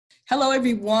Hello,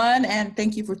 everyone, and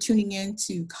thank you for tuning in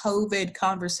to COVID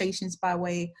Conversations by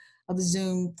way of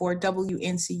Zoom for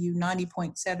WNCU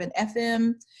 90.7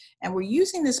 FM. And we're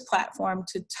using this platform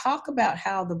to talk about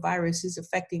how the virus is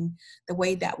affecting the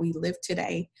way that we live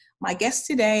today. My guest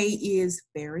today is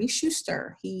Barry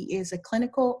Shuster. He is a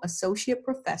clinical associate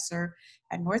professor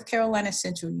at North Carolina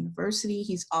Central University.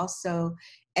 He's also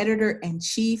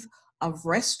editor-in-chief of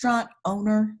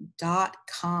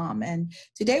restaurantowner.com. And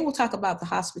today we'll talk about the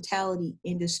hospitality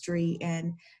industry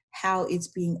and how it's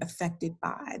being affected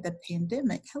by the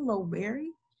pandemic. Hello,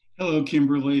 Barry. Hello,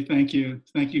 Kimberly. Thank you.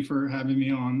 Thank you for having me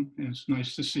on. It's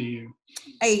nice to see you.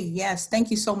 Hey, yes.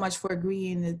 Thank you so much for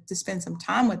agreeing to spend some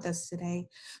time with us today.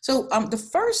 So the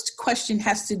first question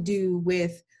has to do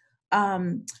with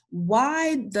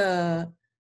why the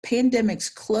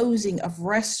pandemic's closing of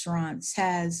restaurants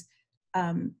has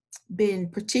been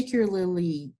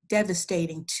particularly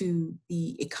devastating to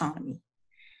the economy.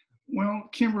 Well,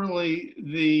 Kimberly,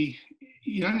 the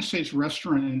United States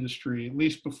restaurant industry, at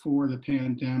least before the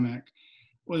pandemic,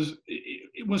 was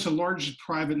the largest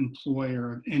private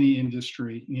employer of any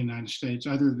industry in the United States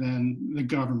other than the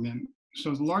government.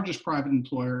 So the largest private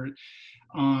employer.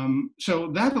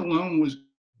 So that alone was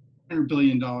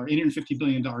 $850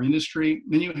 billion industry.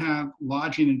 Then you have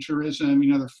lodging and tourism,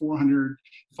 another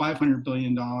 $500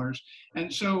 billion.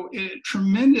 And so a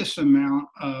tremendous amount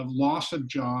of loss of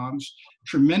jobs,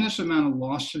 tremendous amount of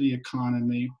loss to the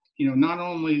economy. Not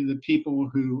only the people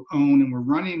who own and were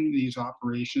running these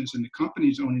operations and the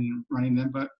companies owning and running them,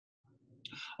 but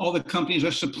all the companies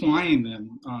are supplying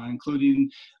them, including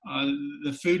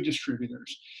the food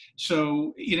distributors.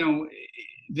 So,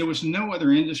 there was no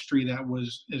other industry that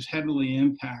was as heavily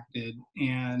impacted,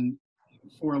 and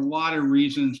for a lot of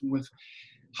reasons with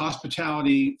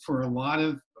hospitality, for a lot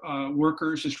of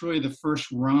workers, it's really the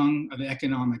first rung of the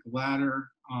economic ladder.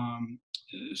 I'm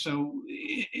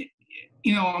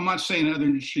not saying other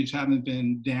industries haven't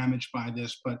been damaged by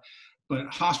this, but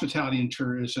hospitality and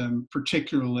tourism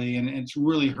particularly, and it's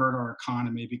really hurt our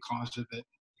economy because of it,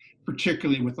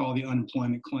 particularly with all the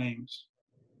unemployment claims.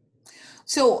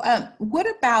 So what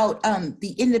about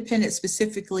the independent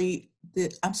specifically,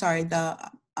 the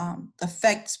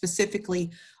effect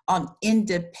specifically on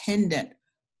independent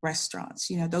restaurants,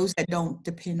 those that don't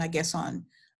depend, I guess, on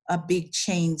a big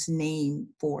chain's name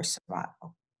for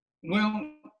survival? Well,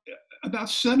 about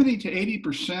 70 to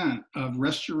 80% of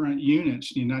restaurant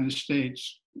units in the United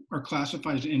States are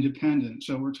classified as independent.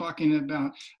 So we're talking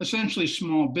about essentially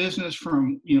small business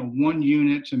from, one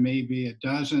unit to maybe a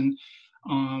dozen.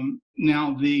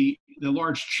 Now the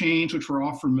large chains, which we're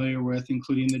all familiar with,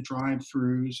 including the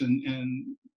drive-throughs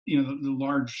and the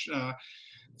large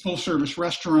full service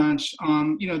restaurants,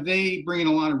 they bring in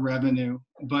a lot of revenue.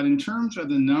 But in terms of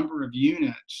the number of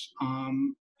units,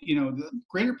 the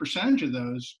greater percentage of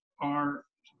those are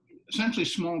essentially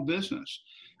small business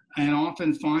and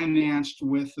often financed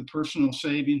with the personal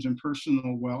savings and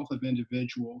personal wealth of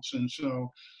individuals. And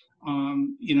so,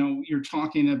 you're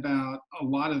talking about a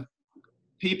lot of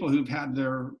people who've had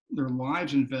their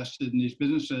lives invested in these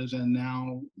businesses, and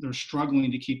now they're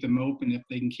struggling to keep them open, if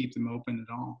they can keep them open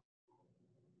at all.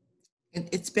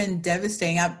 It's been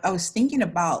devastating. I was thinking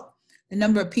about the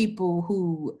number of people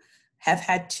who have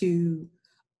had to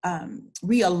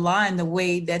realign the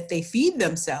way that they feed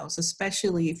themselves,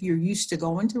 especially if you're used to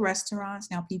going to restaurants.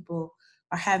 Now people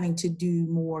are having to do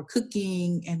more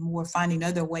cooking and more finding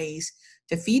other ways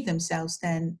to feed themselves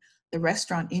than the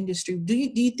restaurant industry. Do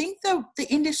you think the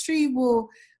industry will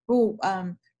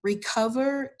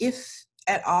recover, if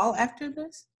at all, after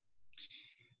this?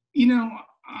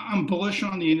 I'm bullish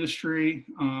on the industry.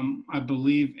 I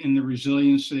believe in the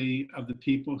resiliency of the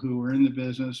people who are in the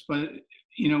business, but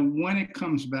when it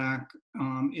comes back,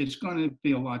 it's going to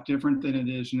be a lot different than it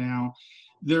is now.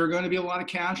 There are going to be a lot of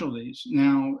casualties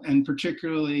now, and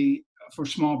particularly for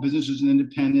small businesses and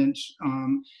independents.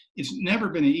 It's never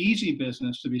been an easy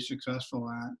business to be successful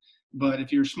at. But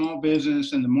if you're a small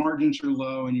business and the margins are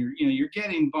low and you're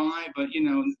getting by, but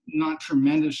not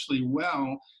tremendously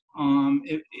well,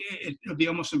 it'll be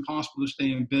almost impossible to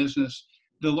stay in business.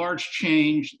 The large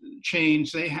chains,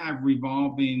 they have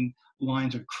revolving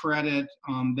lines of credit.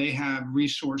 They have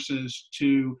resources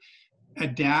to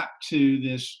adapt to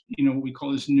this, what we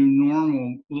call this new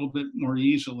normal a little bit more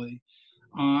easily.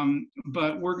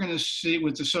 But we're going to see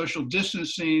with the social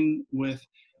distancing, with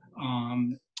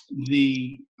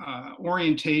the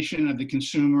orientation of the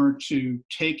consumer to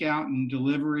takeout and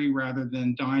delivery rather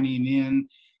than dining in,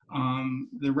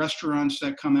 the restaurants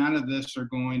that come out of this are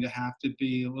going to have to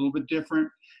be a little bit different.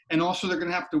 And also they're going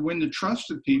to have to win the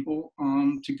trust of people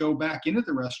to go back into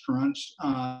the restaurants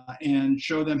and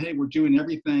show them, hey, we're doing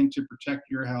everything to protect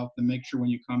your health and make sure when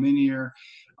you come in here,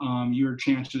 your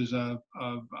chances of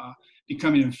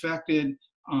becoming infected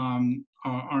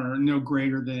are no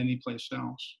greater than any place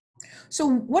else. So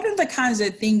what are the kinds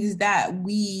of things that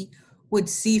we would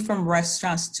see from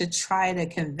restaurants to try to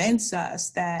convince us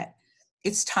that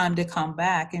it's time to come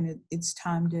back and it's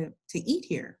time to eat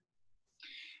here?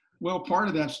 Well, part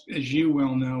of that, as you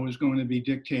well know, is going to be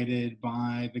dictated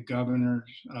by the governors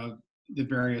of the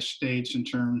various states in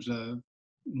terms of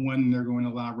when they're going to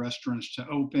allow restaurants to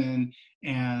open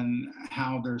and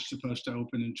how they're supposed to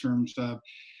open in terms of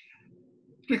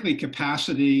particularly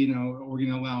capacity. You know, we're going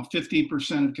to allow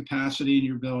 50% of capacity in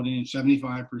your building and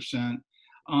 75%.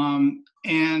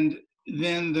 And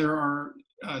then there are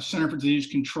Center for Disease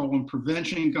Control and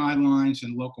Prevention guidelines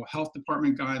and local health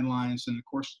department guidelines. And of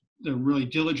course, the really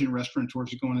diligent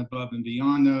restaurateurs are going above and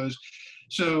beyond those.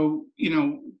 So, you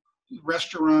know,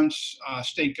 restaurants,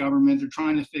 state governments are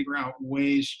trying to figure out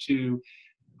ways to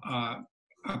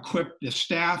equip the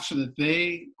staff so that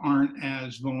they aren't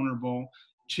as vulnerable,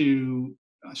 to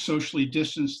socially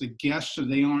distance the guests so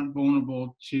they aren't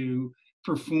vulnerable, to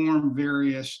perform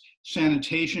various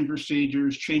sanitation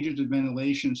procedures, changes to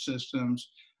ventilation systems.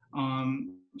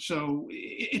 So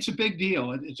it's a big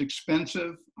deal. It's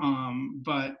expensive,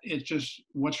 but it's just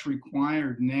what's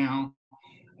required now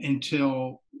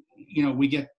until, you know, we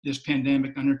get this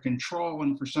pandemic under control.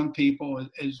 And for some people,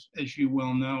 as you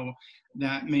well know,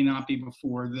 that may not be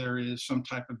before there is some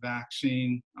type of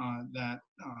vaccine that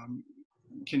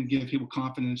can give people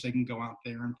confidence they can go out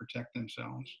there and protect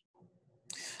themselves.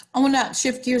 I want to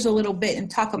shift gears a little bit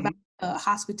and talk about the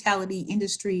hospitality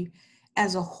industry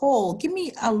as a whole. Give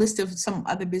me a list of some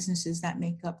other businesses that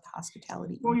make up the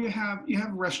hospitality. Well, you have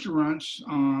restaurants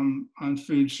on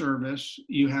food service.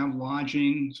 You have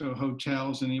lodging, so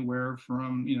hotels anywhere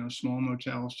from, you know, small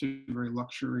motels to very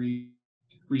luxury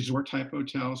resort type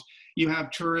hotels. You have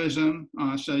tourism,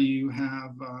 so you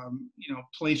have you know,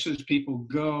 places people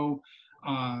go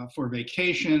for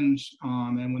vacations,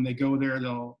 and when they go there,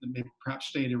 they'll maybe perhaps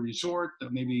stay at a resort.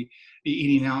 They'll maybe be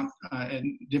eating out at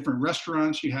different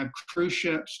restaurants. You have cruise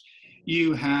ships.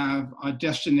 You have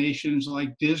destinations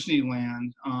like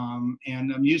Disneyland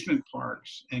and amusement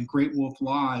parks and Great Wolf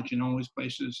Lodge and all these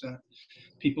places that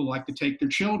people like to take their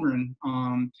children.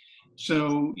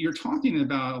 So you're talking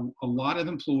about a lot of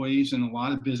employees and a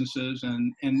lot of businesses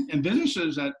and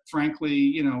businesses that, frankly,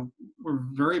 you know, were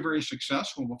very, very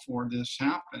successful before this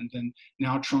happened, and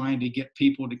now trying to get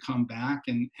people to come back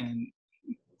and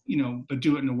you know, but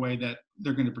do it in a way that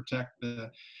they're going to protect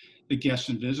the guests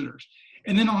and visitors.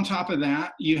 And then on top of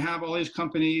that, you have all these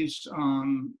companies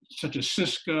such as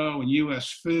Cisco and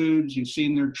US Foods. You've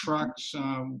seen their trucks.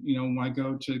 You know, when I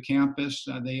go to campus,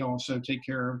 they also take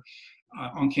care of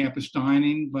on-campus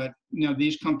dining. But, you know,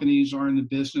 these companies are in the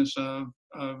business of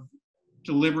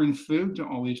delivering food to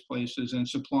all these places and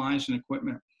supplies and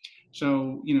equipment.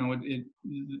 So, you know,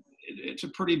 it's a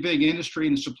pretty big industry,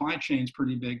 and the supply chain is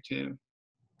pretty big too.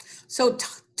 So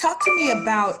talk to me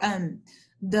about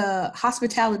the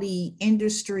hospitality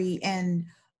industry and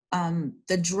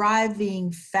the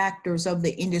driving factors of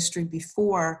the industry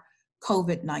before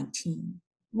COVID-19.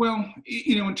 Well,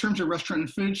 you know, in terms of restaurant and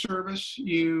food service,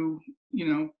 you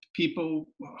know, people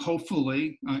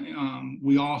hopefully,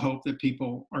 we all hope that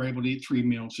people are able to eat 3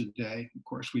 meals a day. Of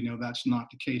course, we know that's not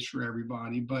the case for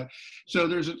everybody, but so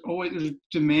there's a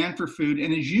demand for food.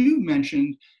 And as you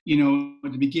mentioned, you know,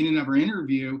 at the beginning of our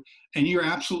interview, and you're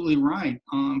absolutely right,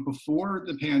 before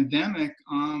the pandemic,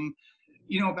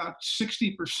 you know, about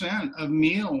 60% of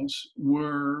meals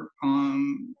were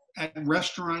at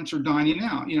restaurants or dining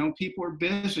out. You know, people are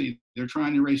busy. They're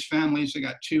trying to raise families. They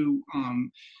got 2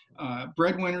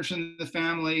 breadwinners in the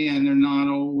family, and they're not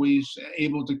always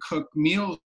able to cook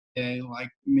meals a day like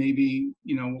maybe,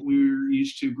 you know, what we were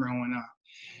used to growing up.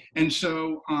 And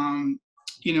so,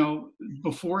 you know,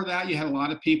 before that, you had a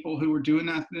lot of people who were doing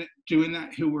that,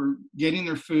 who were getting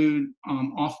their food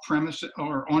off premises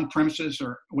or on premises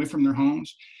or away from their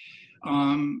homes.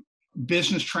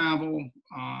 Business travel,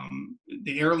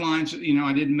 the airlines, you know,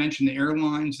 I didn't mention the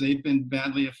airlines. They've been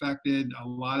badly affected. A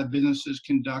lot of businesses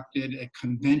conducted at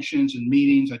conventions and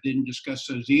meetings. I didn't discuss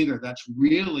those either. That's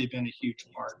really been a huge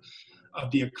part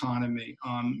of the economy.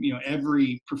 You know,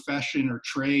 every profession or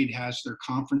trade has their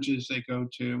conferences they go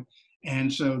to.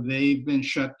 And so they've been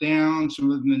shut down.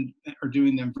 Some of them are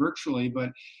doing them virtually,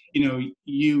 but, you know,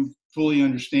 you fully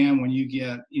understand when you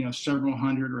get, you know, several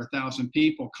hundred or 1,000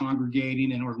 people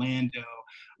congregating in Orlando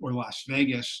or Las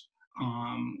Vegas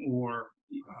or,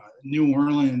 New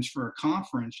Orleans for a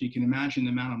conference, you can imagine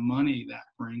the amount of money that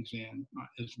brings in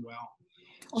as well.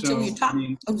 Oh, so you I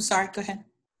mean, oh, sorry, go ahead.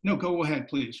 No, go ahead,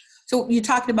 please. So you're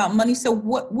talking about money. So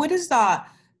what is the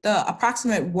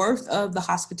approximate worth of the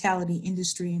hospitality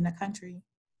industry in the country?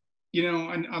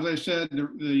 And as I said,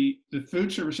 the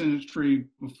food service industry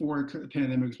before the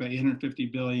pandemic was about 850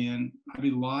 billion. I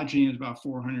mean, lodging is about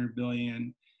 400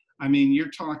 billion. I mean, you're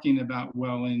talking about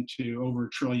well into over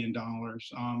 $1 trillion.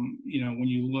 When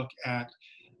you look at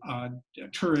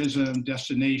tourism,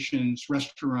 destinations,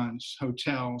 restaurants,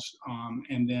 hotels,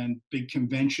 and then big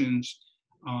conventions,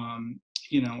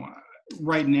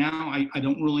 right now, I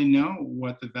don't really know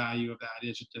what the value of that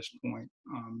is at this point.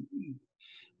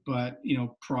 But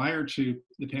prior to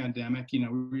the pandemic,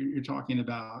 you're talking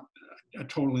about a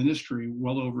total industry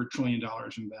well over $1 trillion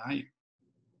in value.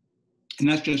 And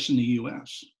that's just in the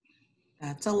US.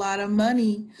 That's a lot of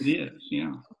money. It is,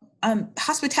 yeah.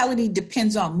 Hospitality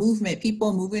depends on movement,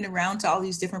 people moving around to all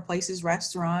these different places,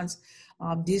 restaurants,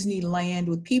 Disneyland,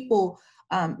 with people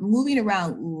moving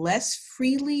around less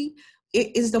freely.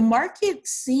 Is the market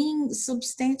seeing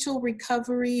substantial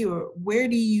recovery, or where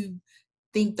do you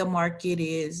think the market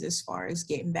is as far as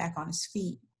getting back on its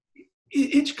feet?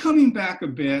 It's coming back a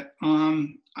bit.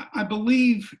 I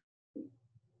believe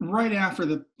right after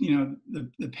the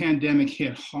pandemic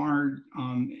hit hard,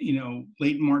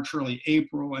 late March, early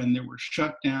April, and there were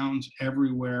shutdowns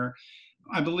everywhere.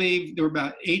 I believe there were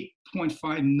about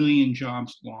 8.5 million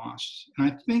jobs lost.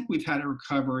 And I think we've had a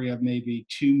recovery of maybe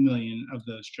 2 million of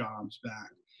those jobs back.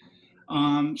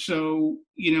 So,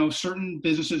 certain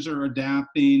businesses are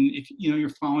adapting. If, you're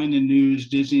following the news,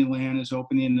 Disneyland is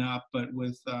opening up, but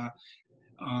with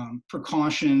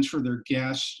precautions for their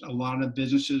guests. A lot of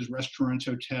businesses, restaurants,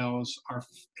 hotels are,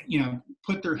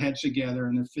 put their heads together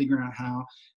and they're figuring out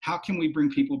how can we bring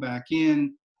people back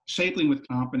in safely with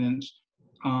confidence,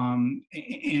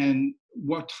 and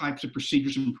what types of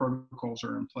procedures and protocols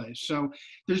are in place. So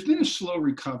there's been a slow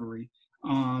recovery.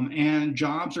 And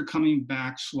jobs are coming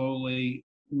back slowly.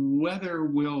 Whether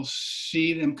we'll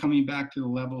see them coming back to the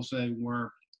levels they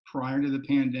were prior to the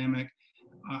pandemic,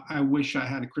 I wish I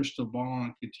had a crystal ball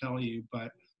and could tell you, but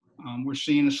we're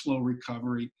seeing a slow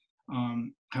recovery.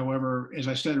 However, as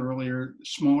I said earlier,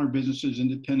 smaller businesses,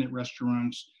 independent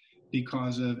restaurants,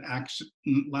 because of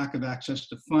lack of access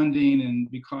to funding and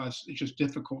because it's just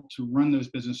difficult to run those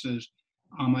businesses,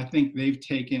 I think they've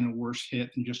taken a worse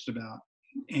hit than just about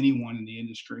anyone in the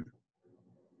industry.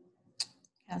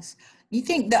 Yes. You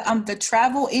think the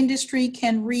travel industry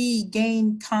can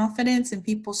regain confidence and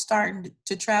people starting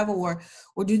to travel, or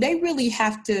do they really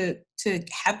have to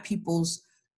have people's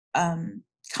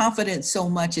confidence so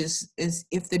much as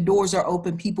if the doors are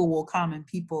open, people will come and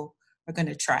people are going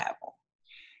to travel?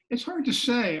 It's hard to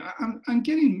say. I'm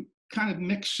getting kind of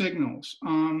mixed signals.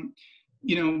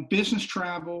 Business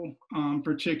travel,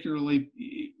 particularly,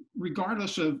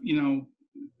 regardless of,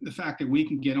 the fact that we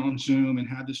can get on Zoom and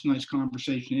have this nice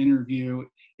conversation interview,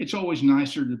 it's always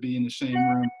nicer to be in the same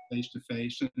room face to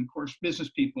face. And of course, business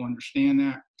people understand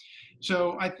that.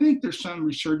 So I think there's some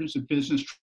resurgence of business.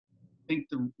 I think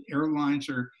the airlines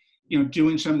are,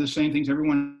 doing some of the same things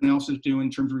everyone else is doing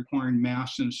in terms of requiring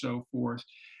masks and so forth.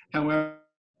 However,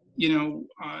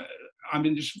 I've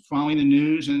been just following the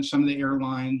news, and some of the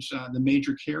airlines, the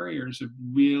major carriers have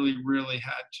really, really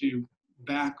had to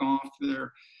back off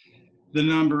the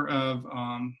number of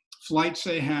flights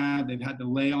they had. They've had to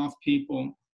lay off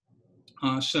people.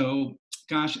 So,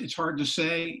 gosh, it's hard to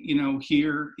say.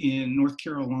 Here in North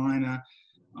Carolina,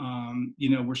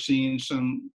 we're seeing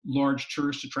some large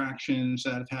tourist attractions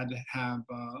that have had to have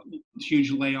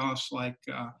huge layoffs, like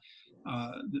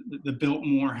the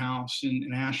Biltmore House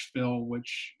in Asheville,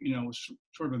 which is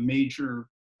sort of a major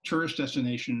tourist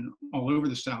destination all over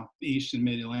the Southeast and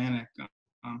Mid-Atlantic.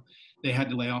 They had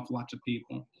to lay off lots of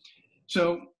people.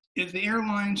 So if the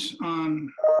airlines,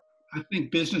 I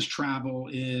think business travel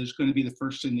is going to be the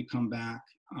first thing to come back.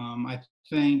 I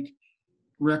think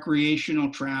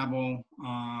recreational travel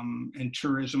and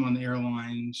tourism on the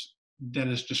airlines that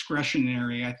is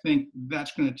discretionary, I think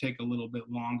that's going to take a little bit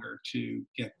longer to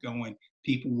get going.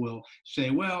 People will say,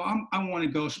 well, I want to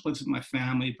go someplace with my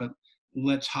family, but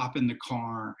let's hop in the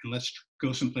car and let's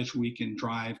go someplace where we can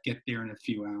drive, get there in a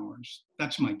few hours.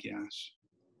 That's my guess.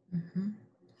 Mm-hmm.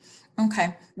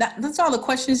 Okay, that's all the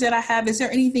questions that I have. Is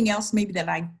there anything else maybe that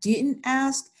I didn't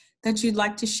ask that you'd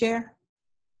like to share?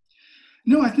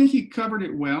 No, I think you covered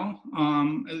it well.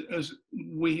 As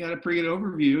we had a pretty good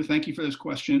overview. Thank you for those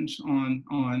questions on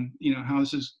how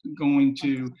this is going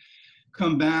to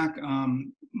come back.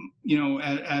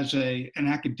 As an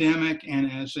academic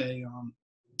and as a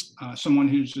someone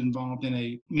who's involved in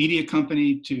a media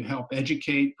company to help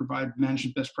educate, provide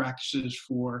management best practices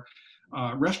for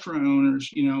restaurant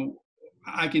owners.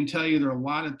 I can tell you there are a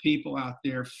lot of people out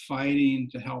there fighting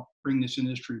to help bring this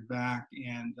industry back,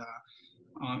 and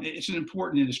it's an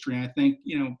important industry. And I think,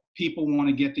 people want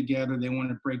to get together, they want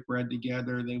to break bread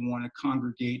together, they want to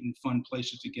congregate in fun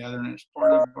places together, and it's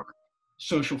part of our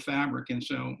social fabric. And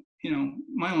so,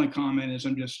 my only comment is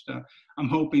I'm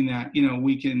hoping that,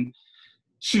 we can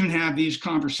soon have these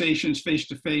conversations face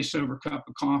to face over a cup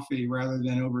of coffee rather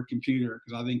than over a computer,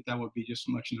 because I think that would be just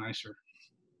much nicer.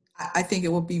 I think it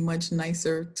will be much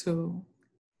nicer too.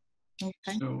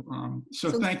 Okay.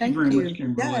 So thank you very much,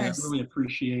 Kimberly. Yes. I really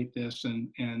appreciate this,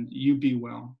 and you be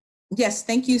well. Yes,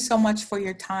 thank you so much for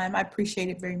your time. I appreciate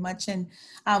it very much. And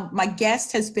my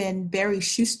guest has been Barry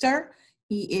Shuster.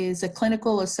 He is a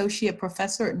clinical associate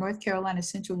professor at North Carolina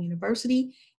Central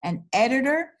University and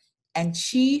editor and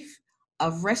chief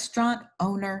of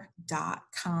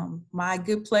restaurantowner.com. My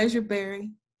good pleasure,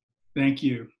 Barry. Thank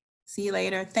you. See you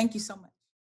later. Thank you so much.